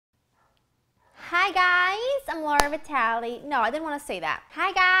Hi guys, I'm Laura Vitale. No, I didn't want to say that.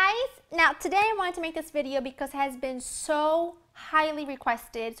 Hi guys. Now today I wanted to make this video because it has been so highly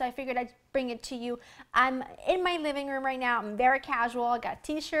requested, so I figured I'd bring it to you. I'm in my living room right now. I'm very casual. I got a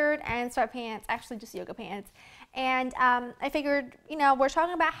t-shirt and sweatpants, actually just yoga pants. And I figured, you know, we're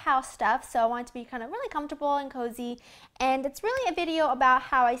talking about house stuff, so I wanted to be kind of really comfortable and cozy. And it's really a video about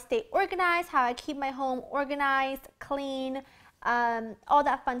how I stay organized, how I keep my home organized, clean, all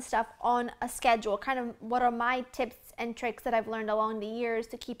that fun stuff on a schedule. Kind of what are my tips and tricks that I've learned along the years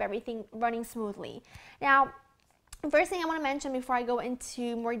to keep everything running smoothly. Now, first thing I want to mention before I go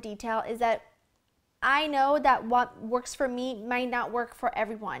into more detail is that I know that what works for me might not work for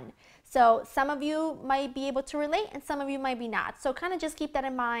everyone. So some of you might be able to relate and some of you might be not. So kind of just keep that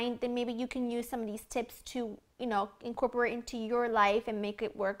in mind, then maybe you can use some of these tips to, you know, incorporate into your life and make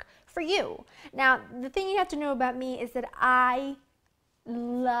it work for you. Now, the thing you have to know about me is that I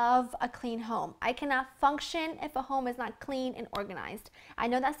love a clean home. I cannot function if a home is not clean and organized. I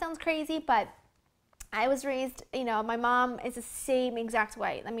know that sounds crazy, but I was raised, you know, my mom is the same exact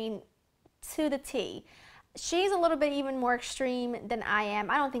way. I mean, to the T. She's a little bit even more extreme than I am.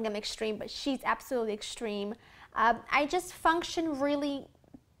 I don't think I'm extreme, but she's absolutely extreme. I just function really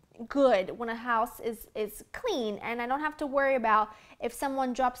good when a house is clean, and I don't have to worry about if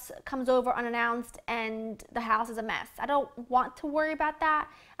someone comes over unannounced and the house is a mess. I don't want to worry about that.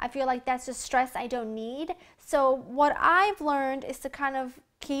 I feel like that's just stress I don't need. So what I've learned is to kind of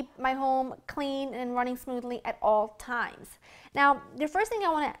keep my home clean and running smoothly at all times. Now, the first thing I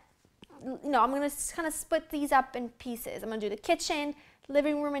want to, I'm going to kind of split these up in pieces. I'm going to do the kitchen,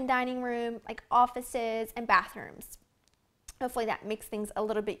 living room and dining room, like offices and bathrooms. Hopefully that makes things a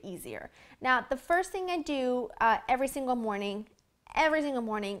little bit easier. Now, the first thing I do every single morning, I'm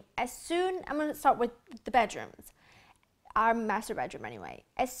going to start with the bedrooms, our master bedroom anyway.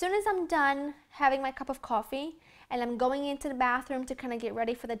 As soon as I'm done having my cup of coffee and I'm going into the bathroom to kind of get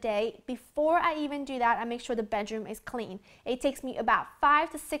ready for the day, before I even do that, I make sure the bedroom is clean. It takes me about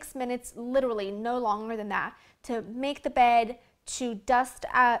 5 to 6 minutes, literally no longer than that, to make the bed, to dust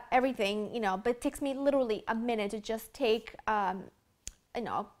everything, but it takes me literally a minute to just take,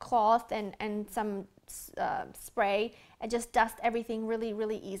 cloth and some spray and just dust everything really,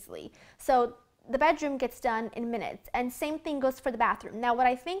 really easily. So the bedroom gets done in minutes, and same thing goes for the bathroom. Now, what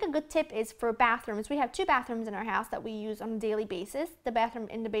I think a good tip is for bathrooms, we have 2 bathrooms in our house that we use on a daily basis. The bathroom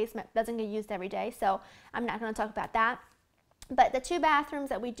in the basement doesn't get used every day, so I'm not going to talk about that. But the 2 bathrooms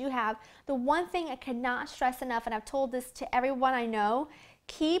that we do have, the one thing I cannot stress enough, and I've told this to everyone I know,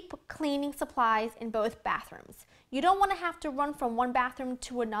 keep cleaning supplies in both bathrooms. You don't want to have to run from one bathroom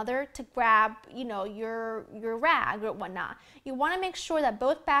to another to grab, your rag or whatnot. You want to make sure that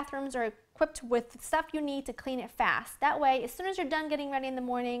both bathrooms are equipped with stuff you need to clean it fast. That way, as soon as you're done getting ready in the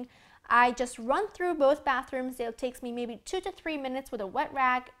morning, I just run through both bathrooms. It takes me maybe 2 to 3 minutes with a wet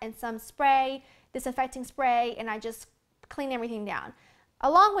rag and some spray, disinfecting spray, and I just clean everything down.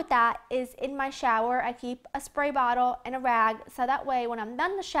 Along with that is in my shower, I keep a spray bottle and a rag, so that way when I'm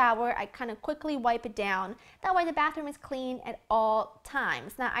done the shower, I kind of quickly wipe it down. That way the bathroom is clean at all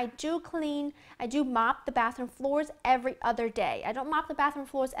times. Now, I do mop the bathroom floors every other day. I don't mop the bathroom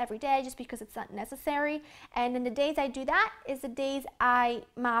floors every day just because it's not necessary, and then the days I do that is the days I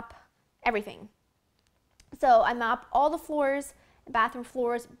mop everything. So I mop all the floors, bathroom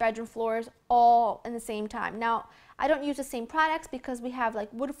floors, bedroom floors, all in the same time. Now, I don't use the same products because we have like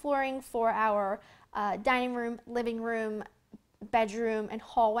wood flooring for our dining room, living room, bedroom, and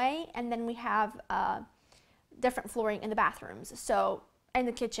hallway, and then we have different flooring in the bathrooms. So, and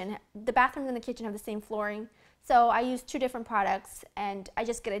the kitchen, the bathrooms and the kitchen have the same flooring. So I use 2 different products and I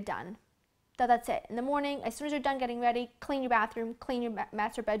just get it done. That's it. In the morning, as soon as you're done getting ready, clean your bathroom, clean your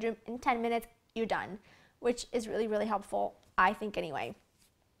master bedroom. In 10 minutes, you're done, which is really, really helpful, I think anyway.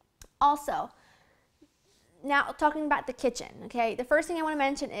 Also, now talking about the kitchen, okay, the first thing I want to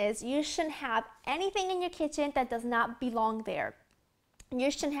mention is you shouldn't have anything in your kitchen that does not belong there.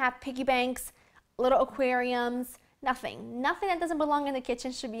 You shouldn't have piggy banks, little aquariums, nothing. Nothing that doesn't belong in the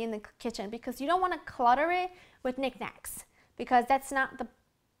kitchen should be in the kitchen, because you don't want to clutter it with knickknacks, because that's not the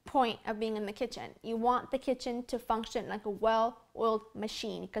point of being in the kitchen. You want the kitchen to function like a well-oiled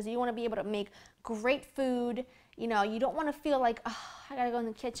machine, because you want to be able to make great food. You don't want to feel like, oh, I gotta go in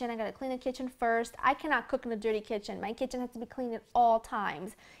the kitchen, I gotta clean the kitchen first. I cannot cook in a dirty kitchen. My kitchen has to be clean at all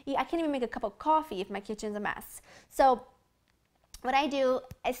times. I can't even make a cup of coffee if my kitchen's a mess. So what I do,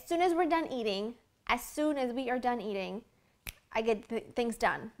 as soon as we are done eating, I get things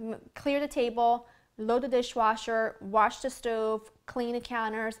done. Clear the table, load the dishwasher, wash the stove, clean the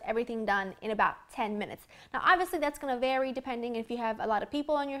counters, everything done in about 10 minutes. Now obviously that's going to vary depending if you have a lot of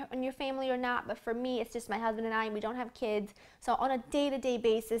people in your family or not, but for me it's just my husband and I, and we don't have kids. So on a day-to-day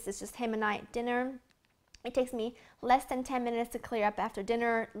basis, it's just him and I at dinner. It takes me less than 10 minutes to clear up after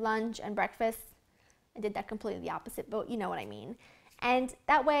dinner, lunch, and breakfast. I did that completely the opposite, but you know what I mean. And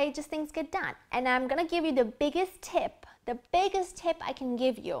that way, just things get done. And I'm gonna give you the biggest tip I can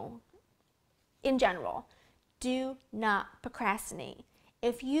give you in general. Do not procrastinate.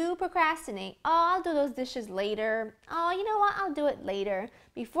 If you procrastinate, oh, I'll do those dishes later. Oh, you know what, I'll do it later.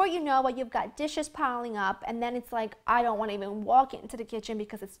 Before you know it, you've got dishes piling up, and then it's like, I don't want to even walk into the kitchen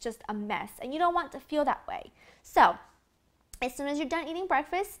because it's just a mess. And you don't want to feel that way. So, as soon as you're done eating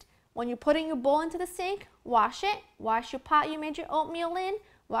breakfast, when you're putting your bowl into the sink, wash it. Wash your pot you made your oatmeal in.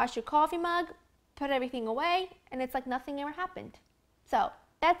 Wash your coffee mug. Put everything away, and it's like nothing ever happened. So,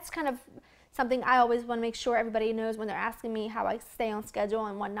 that's kind of something I always want to make sure everybody knows when they're asking me how I stay on schedule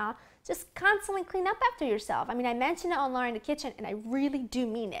and whatnot. Just constantly clean up after yourself. I mean, I mentioned it on Laura in the Kitchen, and I really do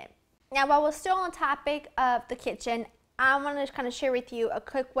mean it. Now, while we're still on the topic of the kitchen, I want to kind of share with you a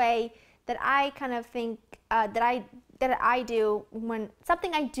quick way that I kind of think that I do when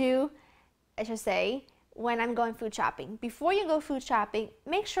something I do, I should say, when I'm going food shopping. Before you go food shopping,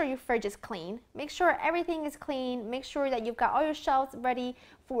 make sure your fridge is clean. Make sure everything is clean. Make sure that you've got all your shelves ready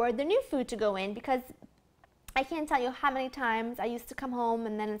for the new food to go in, because I can't tell you how many times I used to come home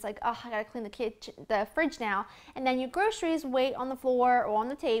and then it's like, oh, I gotta clean the fridge now, and then your groceries wait on the floor or on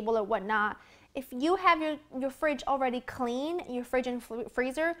the table or whatnot. If you have your fridge already clean, your fridge and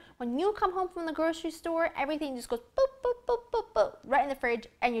freezer, when you come home from the grocery store, everything just goes boop, boop, boop, boop, boop, right in the fridge,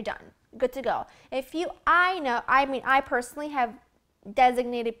 and you're done. Good to go. I personally have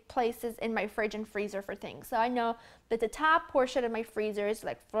designated places in my fridge and freezer for things. So I know that the top portion of my freezer is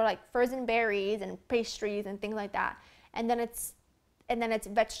for frozen berries and pastries and things like that. And then it's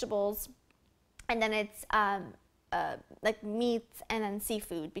vegetables, and then it's like meats and then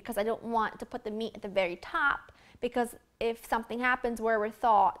seafood, because I don't want to put the meat at the very top, because if something happens where we're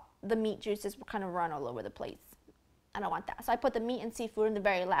thought, the meat juices will kind of run all over the place. I don't want that. So I put the meat and seafood in the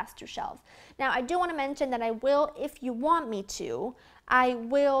very last two shelves. Now, I do want to mention that I will, if you want me to, I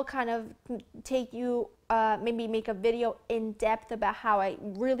will kind of take you, maybe make a video in depth about how I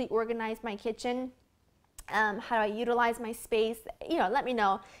really organize my kitchen, how I utilize my space. You know, let me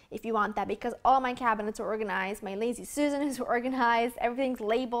know if you want that, because all my cabinets are organized. My Lazy Susan is organized. Everything's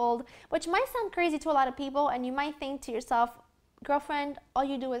labeled, which might sound crazy to a lot of people, and you might think to yourself, girlfriend, all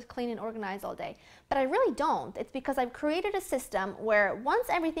you do is clean and organize all day. But I really don't. It's because I've created a system where once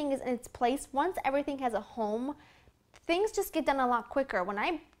everything is in its place, once everything has a home, things just get done a lot quicker. When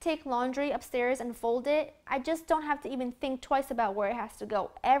I take laundry upstairs and fold it, I just don't have to even think twice about where it has to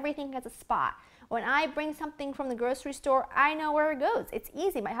go. Everything has a spot. When I bring something from the grocery store, I know where it goes. It's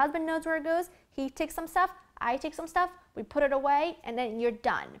easy. My husband knows where it goes. He takes some stuff, I take some stuff, we put it away, and then you're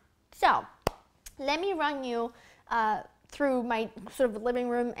done. So, let me run you through my sort of living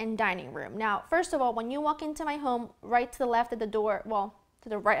room and dining room. Now, first of all, when you walk into my home, right to the left of the door, well, to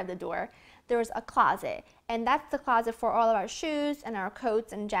the right of the door, there's a closet, and that's the closet for all of our shoes and our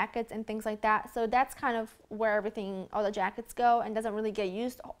coats and jackets and things like that. So that's kind of where everything, all the jackets go, and doesn't really get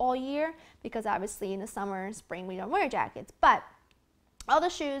used all year, because obviously in the summer and spring we don't wear jackets. But all the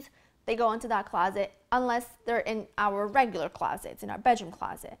shoes, they go into that closet unless they're in our regular closets, in our bedroom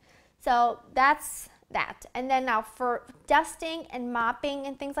closet. So that's that. And then now for dusting and mopping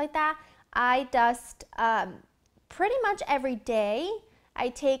and things like that, I dust pretty much every day. I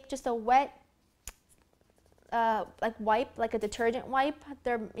take just a wet wipe, like a detergent wipe.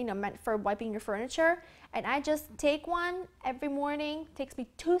 They're meant for wiping your furniture, and I just take one every morning. It takes me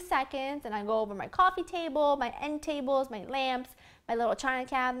 2 seconds, and I go over my coffee table, my end tables, my lamps, my little china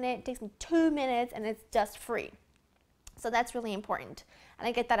cabinet. It takes me 2 minutes, and it's dust free. So that's really important, and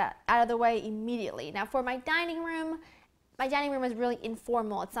I get that out of the way immediately. Now for my dining room is really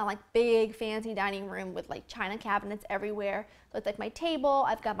informal. It's not like big fancy dining room with like china cabinets everywhere. So it's like my table,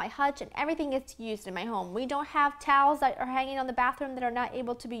 I've got my hutch, and everything gets used in my home. We don't have towels that are hanging on the bathroom that are not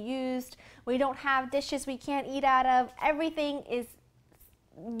able to be used. We don't have dishes we can't eat out of. Everything is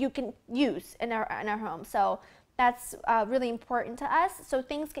you can use in our home. So that's really important to us. So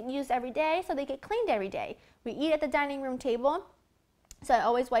things get used every day, so they get cleaned every day. We eat at the dining room table, so I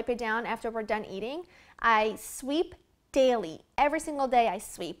always wipe it down after we're done eating. I sweep daily. Every single day I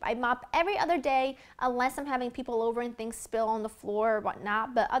sweep. I mop every other day unless I'm having people over and things spill on the floor or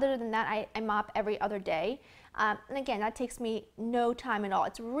whatnot. But other than that, I mop every other day. And again, that takes me no time at all.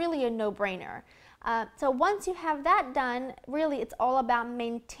 It's really a no-brainer. So once you have that done, really it's all about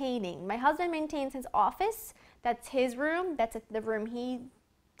maintaining. My husband maintains his office. That's his room. That's the room he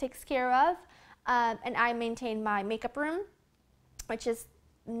takes care of. And I maintain my makeup room, which is,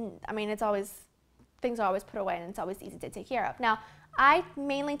 I mean, it's always, things are always put away and it's always easy to take care of. Now, I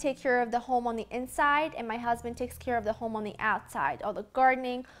mainly take care of the home on the inside, and my husband takes care of the home on the outside. All the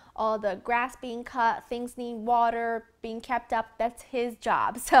gardening, all the grass being cut, things need water, being kept up, that's his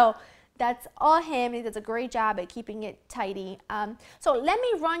job. So that's all him. He does a great job at keeping it tidy. So let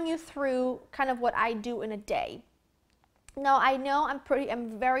me run you through kind of what I do in a day. Now, I know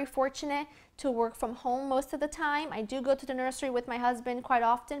I'm very fortunate to work from home most of the time. I do go to the nursery with my husband quite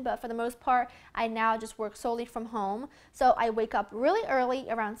often, but for the most part, I now just work solely from home. So I wake up really early,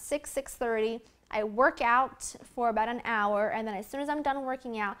 around 6:30. I work out for about an hour, and then as soon as I'm done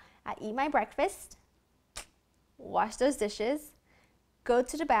working out, I eat my breakfast, wash those dishes, go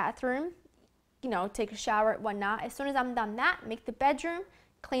to the bathroom, take a shower, whatnot. As soon as I'm done that, make the bedroom,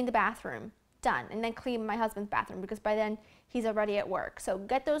 clean the bathroom. Done. And then clean my husband's bathroom because by then he's already at work. So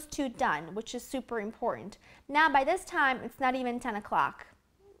get those two done, which is super important. Now by this time, it's not even 10 o'clock.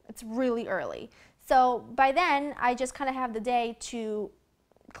 It's really early. So by then, I just kind of have the day to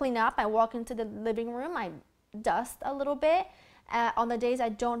clean up. I walk into the living room, I dust a little bit. On the days I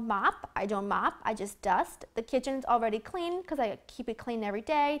don't mop, I just dust. The kitchen's already clean because I keep it clean every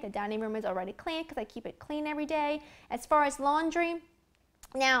day. The dining room is already clean because I keep it clean every day. As far as laundry,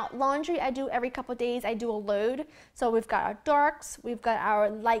 now, laundry I do every couple of days. I do a load. So we've got our darks, we've got our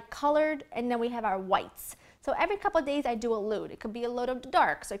light colored, and then we have our whites. So every couple of days I do a load. It could be a load of the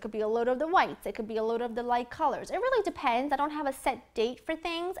darks, it could be a load of the whites, it could be a load of the light colors. It really depends. I don't have a set date for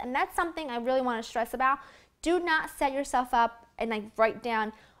things, and that's something I really want to stress about. Do not set yourself up and write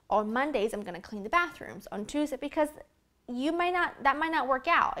down, on Mondays I'm going to clean the bathrooms, on Tuesday, because that might not work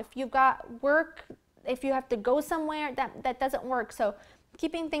out. If you've got work, if you have to go somewhere, that doesn't work. So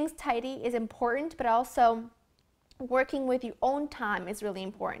keeping things tidy is important, but also working with your own time is really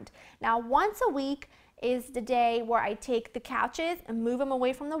important. Now, once a week is the day where I take the couches and move them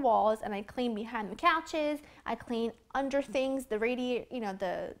away from the walls, and I clean behind the couches, I clean under things, the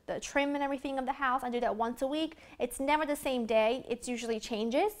the trim and everything of the house. I do that once a week. It's never the same day. It usually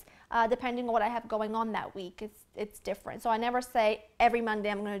changes depending on what I have going on that week. It's different. So I never say every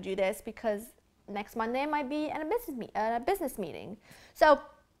Monday I'm going to do this, because next Monday I might be at a business meeting. So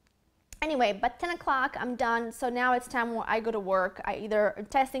anyway, but 10 o'clock I'm done. So now it's time where I go to work. I either am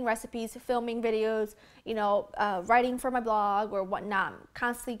testing recipes, filming videos, writing for my blog or whatnot. I'm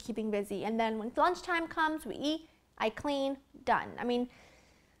constantly keeping busy. And then when lunchtime comes, we eat, I clean, done. I mean,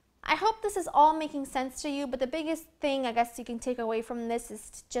 I hope this is all making sense to you, but the biggest thing I guess you can take away from this is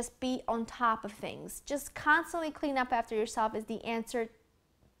to just be on top of things. Just constantly clean up after yourself is the answer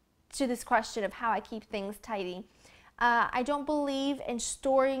to this question of how I keep things tidy. I don't believe in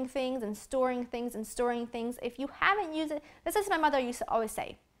storing things and storing things and storing things. If you haven't used it, this is what my mother used to always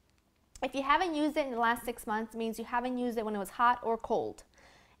say. If you haven't used it in the last 6 months, it means you haven't used it when it was hot or cold.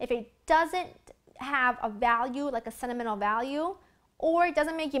 If it doesn't have a value, like a sentimental value, or it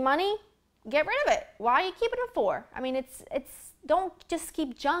doesn't make you money, get rid of it. Why are you keeping it for? I mean, don't just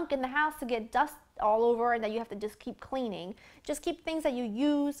keep junk in the house to get dust all over and that you have to just keep cleaning. Just keep things that you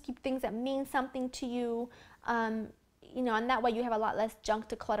use, keep things that mean something to you, and that way you have a lot less junk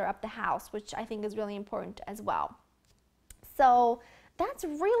to clutter up the house, which I think is really important as well. So that's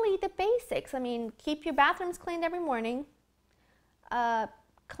really the basics. I mean, keep your bathrooms cleaned every morning,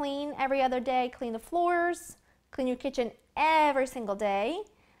 clean every other day, clean the floors, clean your kitchen every single day,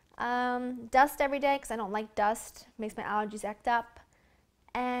 dust every day because I don't like dust, makes my allergies act up,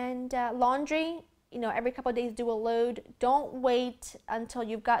 and laundry, every couple of days do a load. Don't wait until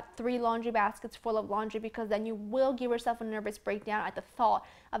you've got 3 laundry baskets full of laundry, because then you will give yourself a nervous breakdown at the thought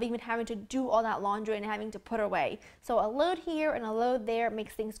of even having to do all that laundry and having to put it away. So a load here and a load there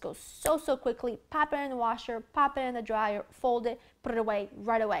makes things go so quickly. Pop it in the washer, pop it in the dryer, fold it, put it away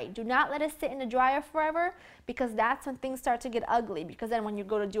right away. Do not let it sit in the dryer forever, because that's when things start to get ugly, because then when you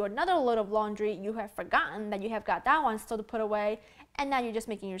go to do another load of laundry, you have forgotten that you have got that one still to put away, and now you're just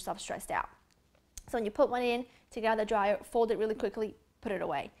making yourself stressed out. So when you put one in, take it out of the dryer, fold it really quickly, put it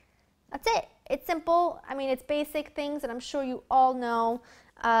away. That's it. It's simple. I mean, it's basic things that I'm sure you all know.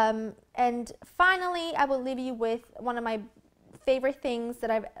 And finally, I will leave you with one of my favorite things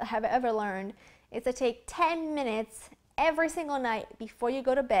that I have ever learned, is to take 10 minutes every single night before you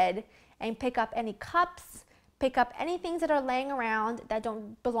go to bed and pick up any cups, pick up any things that are laying around that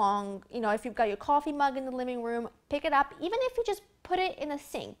don't belong. You know, if you've got your coffee mug in the living room, pick it up. Even if you just put it in a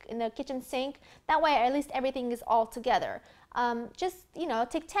sink, in the kitchen sink, that way at least everything is all together. Just, you know,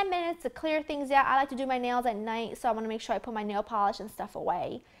 take 10 minutes to clear things out. I like to do my nails at night, so I want to make sure I put my nail polish and stuff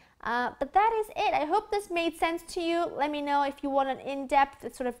away. But that is it. I hope this made sense to you. Let me know if you want an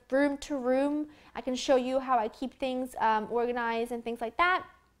in-depth sort of room to room. I can show you how I keep things organized and things like that.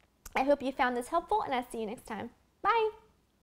 I hope you found this helpful, and I'll see you next time. Bye!